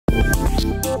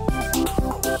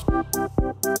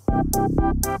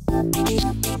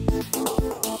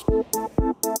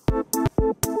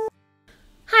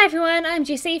everyone, I'm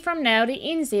Jessie from Nailed It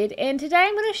NZ, and today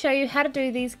I'm going to show you how to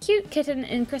do these cute kitten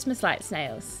and Christmas light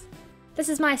snails. This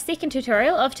is my second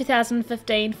tutorial of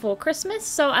 2015 for Christmas,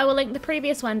 so I will link the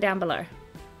previous one down below.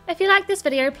 If you like this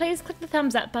video, please click the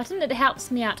thumbs up button, it helps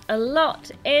me out a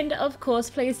lot, and of course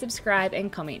please subscribe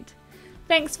and comment.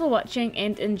 Thanks for watching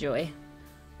and enjoy.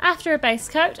 After a base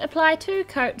coat, apply 2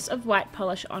 coats of white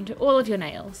polish onto all of your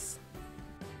nails.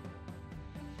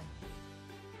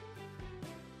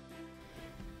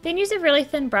 Then use a really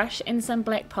thin brush and some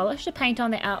black polish to paint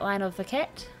on the outline of the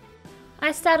cat.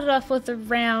 I started off with the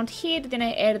round head, then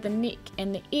I added the neck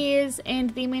and the ears,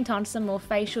 and then went on to some more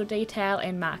facial detail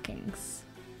and markings.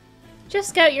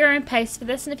 Just go at your own pace for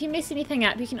this, and if you mess anything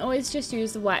up you can always just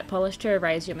use the white polish to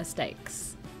erase your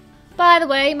mistakes. By the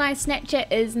way, my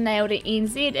Snapchat is Nailed It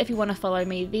NZ if you want to follow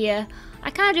me there.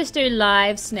 I kind of just do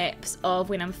live snaps of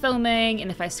when I'm filming and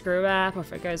if I screw up or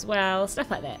if it goes well, stuff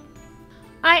like that.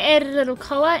 I added a little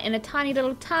collar and a tiny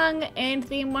little tongue, and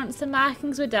then once the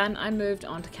markings were done I moved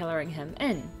on to colouring him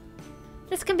in.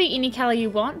 This can be any colour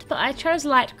you want, but I chose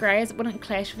light grey as it wouldn't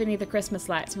clash with any of the Christmas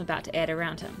lights I'm about to add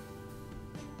around him.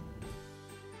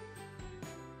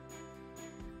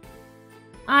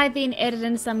 I then added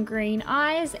in some green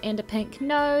eyes and a pink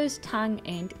nose, tongue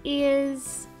and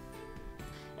ears,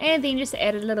 and then just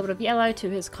added a little bit of yellow to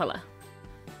his collar.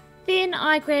 Then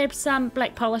I grabbed some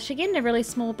black polish again, a really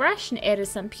small brush, and added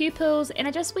some pupils, and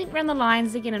I just went around the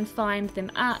lines again and fined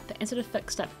them up and sort of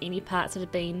fixed up any parts that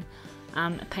had been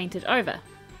painted over.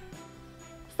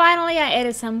 Finally I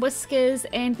added some whiskers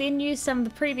and then used some of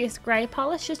the previous grey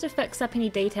polish just to fix up any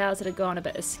details that had gone a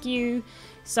bit askew.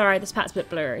 Sorry, this part's a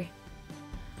bit blurry.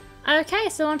 Okay,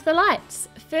 so onto the lights.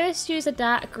 First use a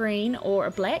dark green or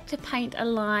a black to paint a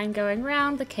line going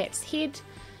round the cat's head,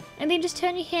 and then just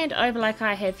turn your hand over like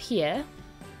I have here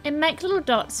and make little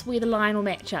dots where the line will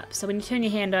match up, so when you turn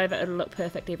your hand over it'll look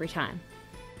perfect every time.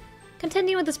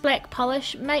 Continue with this black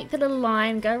polish, make the little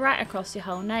line go right across your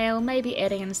whole nail, maybe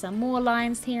adding in some more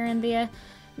lines here and there,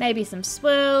 maybe some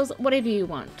swirls, whatever you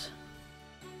want.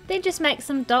 Then just make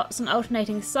some dots on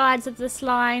alternating sides of this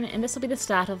line, and this will be the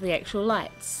start of the actual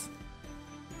lights.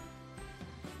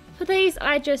 For these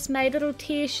I just made little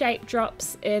tear-shaped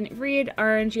drops in red,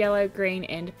 orange, yellow, green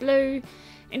and blue,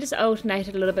 and just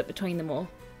alternated a little bit between them all.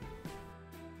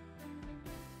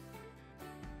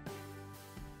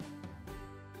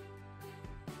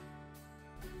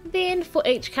 Then for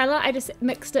each colour I just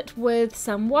mixed it with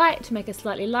some white to make a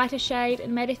slightly lighter shade,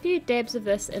 and made a few dabs of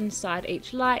this inside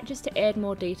each light just to add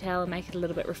more detail and make it a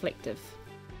little bit reflective.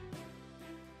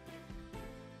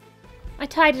 I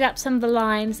tidied up some of the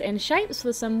lines and shapes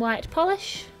with some white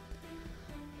polish,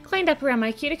 cleaned up around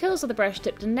my cuticles with a brush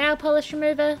dipped in nail polish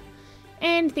remover,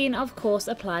 and then of course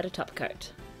applied a top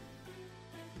coat.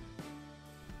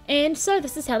 And so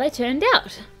this is how they turned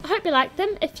out. I hope you liked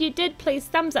them. If you did, please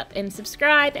thumbs up and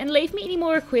subscribe, and leave me any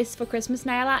more requests for Christmas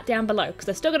nail art down below because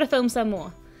I've still got to film some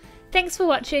more. Thanks for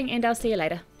watching and I'll see you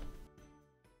later.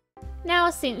 Now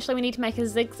essentially we need to make a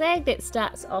zigzag that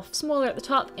starts off smaller at the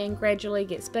top and gradually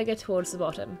gets bigger towards the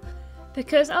bottom.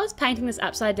 Because I was painting this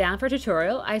upside down for a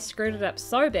tutorial, I screwed it up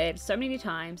so bad so many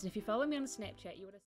times, and if you follow me on Snapchat you would have